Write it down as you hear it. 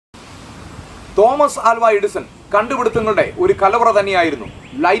Thomas Alva Edison കണ്ടുപിടുത്തങ്ങളുടെ ഒരു കലവറ തന്നെയായിരുന്നു.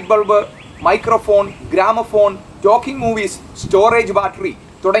 Light bulb, microphone, gramophone, talking movies, storage battery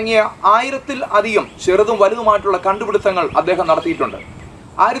തുടങ്ങിയ 1000-ൽ അധികം ചെറുതും വലുതുമായിട്ടുള്ള കണ്ടുപിടുത്തങ്ങൾ അദ്ദേഹം നടത്തിയിട്ടുണ്ട്.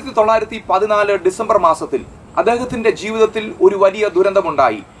 1914 ഡിസംബർ മാസത്തിൽ അദ്ദേഹത്തിന്റെ ജീവിതത്തിൽ ഒരു വലിയ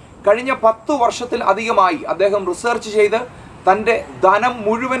ദുരന്തമുണ്ടായി. കഴിഞ്ഞ 10 വർഷത്തിൽ അധികമായി അദ്ദേഹം റിസർച്ച് ചെയ്ത് തന്റെ ധനം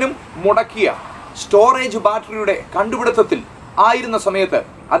മുഴുവനും മുടക്കിയ സ്റ്റോറേജ് ബാറ്ററിയുടെ കണ്ടുപിടുത്തത്തിൽ ആയിരുന്ന സമയത്ത്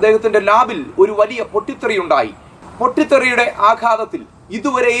അദ്ദേഹത്തിന്റെ ലാബിൽ ഒരു വലിയ പൊട്ടിത്തെറിയുണ്ടായി. പൊട്ടിത്തെറിയുടെ ആഘാതത്തിൽ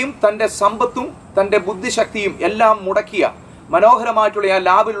ഇതുവരെയും തന്റെ സമ്പത്തും തന്റെ ബുദ്ധിശക്തിയും എല്ലാം മുടക്കിയ മനോഹരമായിട്ടുള്ള ആ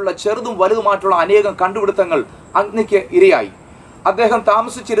ലാബിലുള്ള ചെറുതും വലുതുമായിട്ടുള്ള അനേകം കണ്ടുപിടുത്തങ്ങൾ അഗ്നിക്ക് ഇരയായി. അദ്ദേഹം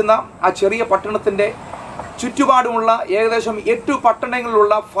താമസിച്ചിരുന്ന ആ ചെറിയ പട്ടണത്തിന്റെ ചുറ്റുപാടുമുള്ള ഏകദേശം 8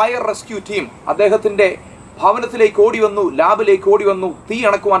 പട്ടണങ്ങളിലുള്ള ഫയർ റെസ്ക്യൂ ടീം അദ്ദേഹത്തിന്റെ ഭവനത്തിലേക്ക് ഓടി വന്നു, ലാബിലേക്ക് ഓടി വന്നു. തീ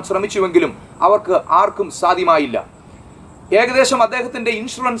അണക്കുവാൻ ശ്രമിച്ചുവെങ്കിലും അവർക്ക് ആർക്കും സാധ്യമായില്ല. ഏകദേശം അദ്ദേഹത്തിന്റെ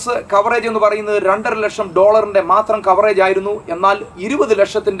ഇൻഷുറൻസ് കവറേജ് എന്ന് പറയുന്നത് $2.5 ലക്ഷം മാത്രം കവറേജ് ആയിരുന്നു. എന്നാൽ $20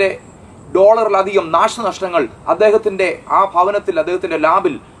 ലക്ഷത്തിന്റെ നാശനഷ്ടങ്ങൾ അദ്ദേഹത്തിന്റെ ആ ഭവനത്തിൽ, അദ്ദേഹത്തിന്റെ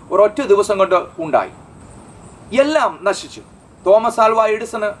ലാബിൽ ഒരൊറ്റ ദിവസം കൊണ്ട് ഉണ്ടായി. എല്ലാം നശിച്ചു. തോമസ് ആൽവ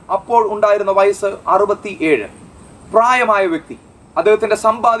എഡിസണ് അപ്പോൾ ഉണ്ടായിരുന്ന വയസ്സ് 67. പ്രായമായ വ്യക്തി. അദ്ദേഹത്തിന്റെ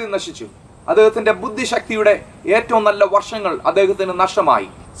സമ്പാദ്യം നശിച്ചു. അദ്ദേഹത്തിന്റെ ബുദ്ധിശക്തിയുടെ ഏറ്റവും നല്ല വർഷങ്ങൾ അദ്ദേഹത്തിന് നഷ്ടമായി.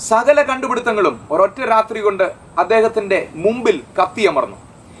 സകല കണ്ടുപിടുത്തങ്ങളും ഒരൊറ്റ രാത്രി കൊണ്ട് അദ്ദേഹത്തിന്റെ മുമ്പിൽ കത്തിയമർന്നു.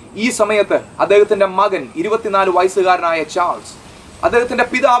 ഈ സമയത്ത് അദ്ദേഹത്തിന്റെ മകൻ 24 വയസ്സുകാരനായ ചാൾസ് അദ്ദേഹത്തിന്റെ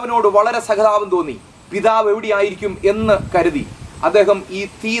പിതാവിനോട് വളരെ സഹതാപം തോന്നി. പിതാവ് എവിടെയായിരിക്കും എന്ന് കരുതി അദ്ദേഹം ഈ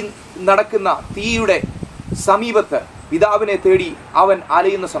തീ നടക്കുന്ന തീയുടെ സമീപത്ത് പിതാവിനെ തേടി അവൻ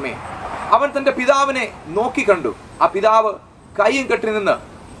അലയുന്ന സമയം അവൻ തന്റെ പിതാവിനെ നോക്കിക്കണ്ടു. ആ പിതാവ് കൈയും കെട്ടി നിന്ന്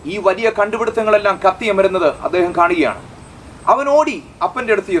ഈ വലിയ കണ്ടുപിടുത്തങ്ങളെല്ലാം കത്തിയമരുന്നത് അദ്ദേഹം കാണുകയാണ്. അവൻ ഓടി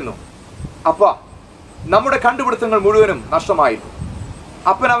അപ്പന്റെ അടുത്ത് ചെന്നു. അപ്പ, നമ്മുടെ കണ്ടുപിടുത്തങ്ങൾ മുഴുവനും നഷ്ടമായിരുന്നു.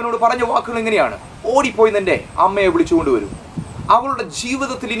 അപ്പൻ അവനോട് പറഞ്ഞ വാക്കുകൾ ഇങ്ങനെയാണ്: ഓടിപ്പോയി നിന്റെ അമ്മയെ വിളിച്ചുകൊണ്ടുവരൂ. അവളുടെ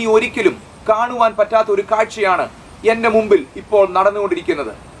ജീവിതത്തിൽ ഇനി ഒരിക്കലും കാണുവാൻ പറ്റാത്ത ഒരു കാഴ്ചയാണ് എന്റെ മുമ്പിൽ ഇപ്പോൾ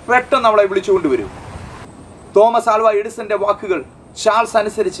നടന്നുകൊണ്ടിരിക്കുന്നത്. പെട്ടെന്ന് അവളെ വിളിച്ചുകൊണ്ടുവരൂ. തോമസ് ആൽവ എഡിസന്റെ വാക്കുകൾ ചാൾസ്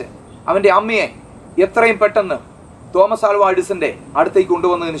അനുസരിച്ച് അവന്റെ അമ്മയെ എത്രയും പെട്ടെന്ന് തോമസ് ആൽവ എഡിസന്റെ അടുത്തേക്ക്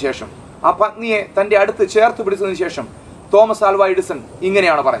കൊണ്ടുവന്നതിന് ശേഷം, ആ പത്നിയെ തന്റെ അടുത്ത് ചേർത്ത് പിടിച്ചതിന് ശേഷം തോമസ് ആൽവ എഡിസൺ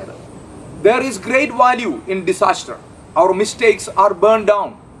ഇങ്ങനെയാണ് പറഞ്ഞത്: There is great value in disaster. Our mistakes are burned down.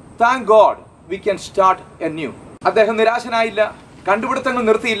 Thank God we can start anew. അദ്ദേഹം നിരാശനായില്ല, കണ്ടുപിടുത്തങ്ങൾ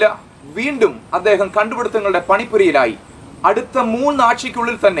നിർത്തിയില്ല. വീണ്ടും അദ്ദേഹം കണ്ടുപിടുത്തങ്ങളുടെ പണിപ്പുരയിലായി. അടുത്ത 3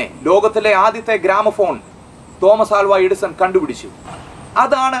 ആഴ്ചയ്ക്കുള്ളിൽ തന്നെ ലോകത്തിലെ ആദ്യത്തെ ഗ്രാമഫോൺ തോമസ് ആൽവ എഡിസൺ കണ്ടുപിടിച്ചു.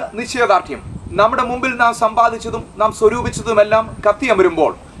 അതാണ് നിശ്ചയദാർഢ്യം. നമ്മുടെ മുമ്പിൽ നാം സമ്പാദിച്ചതും നാം സ്വരൂപിച്ചതുമെല്ലാം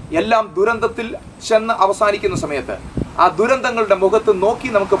കത്തിയമരുമ്പോൾ, എല്ലാം ദുരന്തത്തിൽ ചെന്ന് അവസാനിക്കുന്ന സമയത്ത് ആ ദുരന്തങ്ങളുടെ മുഖത്ത് നോക്കി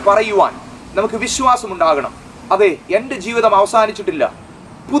നമുക്ക് പറയുവാൻ നമുക്ക് വിശ്വാസമുണ്ടാകണം. അതെ, എൻ്റെ ജീവിതം അവസാനിച്ചിട്ടില്ല,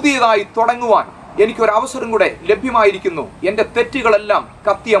 പുതിയതായി തുടങ്ങുവാൻ എനിക്കൊരവസരം കൂടെ ലഭ്യമായിരിക്കുന്നു. എൻ്റെ തെറ്റുകളെല്ലാം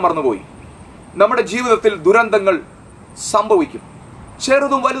കത്തിയമർന്നുപോയി. നമ്മുടെ ജീവിതത്തിൽ ദുരന്തങ്ങൾ സംഭവിക്കും,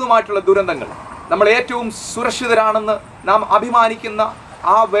 ചെറുതും വലുതുമായിട്ടുള്ള ദുരന്തങ്ങൾ. നമ്മൾ ഏറ്റവും സുരക്ഷിതരാണെന്ന് നാം അഭിമാനിക്കുന്ന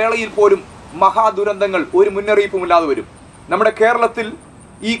ആ വേളയിൽ പോലും മഹാദുരന്തങ്ങൾ ഒരു മുന്നറിയിപ്പുമില്ലാതെ വരും. നമ്മുടെ കേരളത്തിൽ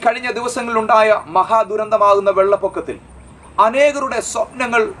ഈ കഴിഞ്ഞ ദിവസങ്ങളിലുണ്ടായ മഹാദുരന്തമാകുന്ന വെള്ളപ്പൊക്കത്തിൽ അനേകരുടെ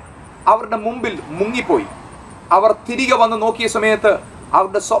സ്വപ്നങ്ങൾ അവരുടെ മുമ്പിൽ മുങ്ങിപ്പോയി. അവർ തിരികെ വന്ന് നോക്കിയ സമയത്ത്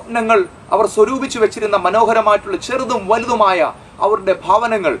അവരുടെ സ്വപ്നങ്ങൾ, അവർ സ്വരൂപിച്ചു വെച്ചിരുന്ന മനോഹരമായിട്ടുള്ള ചെറുതും വലുതുമായ അവരുടെ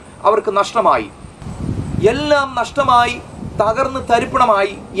ഭവനങ്ങൾ അവർക്ക് നഷ്ടമായി. എല്ലാം നഷ്ടമായി, തകർന്ന്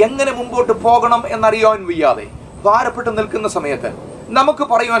തരിപ്പണമായി. എങ്ങനെ മുമ്പോട്ട് പോകണം എന്നറിയാൻ വയ്യാതെ ഭാരപ്പെട്ട് നിൽക്കുന്ന സമയത്ത് നമുക്ക്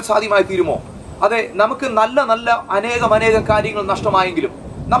പറയുവാൻ സാധ്യമായി തീരുമോ? അതെ, നമുക്ക് നല്ല നല്ല അനേകം കാര്യങ്ങൾ നഷ്ടമായെങ്കിലും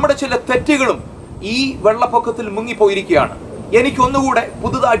നമ്മുടെ ചില തെറ്റുകളും ഈ വെള്ളപ്പൊക്കത്തിൽ മുങ്ങിപ്പോയിരിക്കുകയാണ്. എനിക്കൊന്നുകൂടെ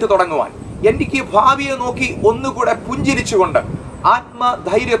പുതുതായിട്ട് തുടങ്ങുവാൻ, എനിക്ക് ഭാവിയെ നോക്കി ഒന്നുകൂടെ പുഞ്ചിരിച്ചുകൊണ്ട്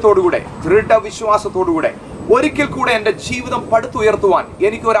ആത്മധൈര്യത്തോടുകൂടെ ദൃഢവിശ്വാസത്തോടുകൂടെ ഒരിക്കൽ കൂടെ എൻ്റെ ജീവിതം പടുത്തുയർത്തുവാൻ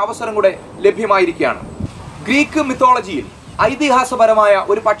എനിക്കൊരു അവസരം കൂടെ ലഭ്യമായിരിക്കുകയാണ്. ഗ്രീക്ക് മിത്തോളജിയിൽ ഐതിഹാസപരമായ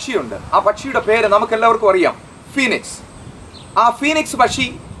ഒരു പക്ഷിയുണ്ട്. ആ പക്ഷിയുടെ പേര് നമുക്കെല്ലാവർക്കും അറിയാം, ഫീനിക്സ്. ആ ഫീനിക്സ് പക്ഷി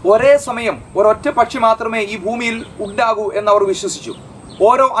ഒരേ സമയം ഒരൊറ്റ പക്ഷി മാത്രമേ ഈ ഭൂമിയിൽ ഉണ്ടാകൂ എന്നവർ വിശ്വസിച്ചു.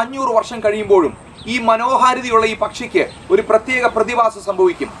 ഓരോ 500 വർഷം കഴിയുമ്പോഴും ഈ മനോഹാരിതയുള്ള ഈ പക്ഷിക്ക് ഒരു പ്രത്യേക പ്രതിഭാസം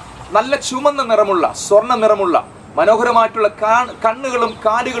സംഭവിക്കും. നല്ല ചുമന്ന നിറമുള്ള, സ്വർണ്ണ നിറമുള്ള, മനോഹരമായിട്ടുള്ള കണ്ണുകളും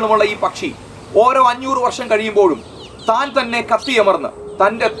കാലുകളുമുള്ള ഈ പക്ഷി ഓരോ 500 വർഷം കഴിയുമ്പോഴും താൻ തന്നെ കത്തിയമർന്ന്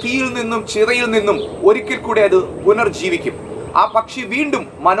തൻ്റെ തീയിൽ നിന്നും ചിറയിൽ നിന്നും ഒരിക്കൽ കൂടെ അത് പുനർജീവിക്കും. ആ പക്ഷി വീണ്ടും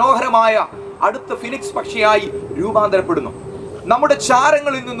മനോഹരമായ അടുത്ത ഫിനിക്സ് പക്ഷിയായി രൂപാന്തരപ്പെടുന്നു. നമ്മുടെ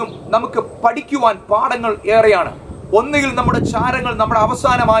ചാരങ്ങളിൽ നിന്നും നമുക്ക് പഠിക്കുവാൻ പാഠങ്ങൾ ഏറെയാണ്. ഒന്നുകിൽ നമ്മുടെ ചാരങ്ങൾ നമ്മുടെ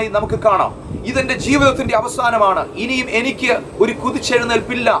അവസാനമായി നമുക്ക് കാണാം, ഇതെന്റെ ജീവിതത്തിന്റെ അവസാനമാണ്, ഇനിയും എനിക്ക് ഒരു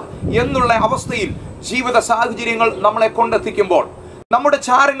കുതിച്ചെഴുന്നേൽപ്പില്ല എന്നുള്ള അവസ്ഥയിൽ ജീവിത സാഹചര്യങ്ങൾ നമ്മളെ കൊണ്ടെത്തിക്കുമ്പോൾ നമ്മുടെ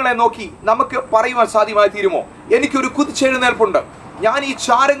ചാരങ്ങളെ നോക്കി നമുക്ക് പറയുവാൻ സാധ്യമായി തീരുമോ, എനിക്കൊരു കുതിച്ചെഴുന്നേൽപ്പുണ്ട്, ഞാൻ ഈ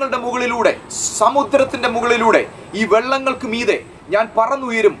ചാരങ്ങളുടെ മുകളിലൂടെ, സമുദ്രത്തിന്റെ മുകളിലൂടെ, ഈ വെള്ളങ്ങൾക്ക് മീതെ ഞാൻ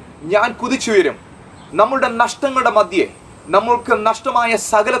പറന്നുയരും, ഞാൻ കുതിച്ചുയരും. നമ്മളുടെ നഷ്ടങ്ങളുടെ മധ്യേ നമ്മൾക്ക് നഷ്ടമായ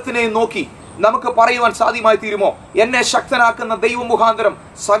സകലത്തിനെയും നോക്കി നമുക്ക് പറയുവാൻ സാധ്യമായി തീരുമോ, എന്നെ ശക്തനാക്കുന്ന ദൈവം മുഖാന്തരം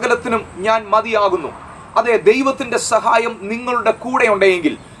സകലത്തിനും ഞാൻ മതിയാകുന്നു. അതെ, ദൈവത്തിന്റെ സഹായം നിങ്ങളുടെ കൂടെ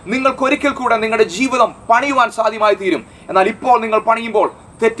ഉണ്ടെങ്കിൽ നിങ്ങൾക്കൊരിക്കൽ കൂടെ നിങ്ങളുടെ ജീവിതം പണിയുവാൻ സാധ്യമായി തീരും. എന്നാൽ ഇപ്പോൾ നിങ്ങൾ പണിയുമ്പോൾ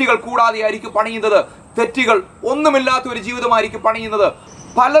തെറ്റുകൾ കൂടാതെ ആയിരിക്കും പണിയുന്നത്, തെറ്റുകൾ ഒന്നുമില്ലാത്ത ഒരു ജീവിതമായിരിക്കും പണിയുന്നത്.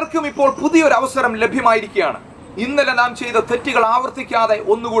 പലർക്കും ഇപ്പോൾ പുതിയൊരു അവസരം ലഭ്യമായിരിക്കുകയാണ്, ഇന്നലെ നാം ചെയ്ത തെറ്റുകൾ ആവർത്തിക്കാതെ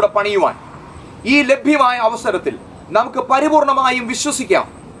ഒന്നുകൂടെ പണിയുവാൻ. ഈ ലഭ്യമായ അവസരത്തിൽ നമുക്ക് പരിപൂർണമായും വിശ്വസിക്കാം,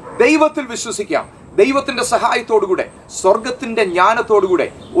 ദൈവത്തിൽ വിശ്വസിക്കാം. ദൈവത്തിന്റെ സഹായത്തോടുകൂടെ, സ്വർഗത്തിന്റെ ജ്ഞാനത്തോടുകൂടെ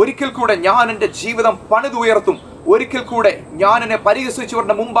ഒരിക്കൽ കൂടെ ഞാൻ എൻ്റെ ജീവിതം പണിതുയർത്തും. ഒരിക്കൽ കൂടെ ഞാൻ എന്നെ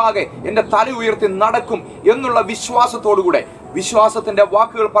പരിഹസിച്ചവരുടെ മുമ്പാകെ എൻ്റെ തല ഉയർത്തി നടക്കും എന്നുള്ള വിശ്വാസത്തോടുകൂടെ, വിശ്വാസത്തിന്റെ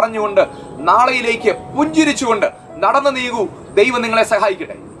വാക്കുകൾ പറഞ്ഞുകൊണ്ട് നാളെയിലേക്ക് പുഞ്ചിരിച്ചുകൊണ്ട് നടന്നു നീങ്ങൂ. ദൈവം നിങ്ങളെ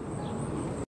സഹായിക്കട്ടെ.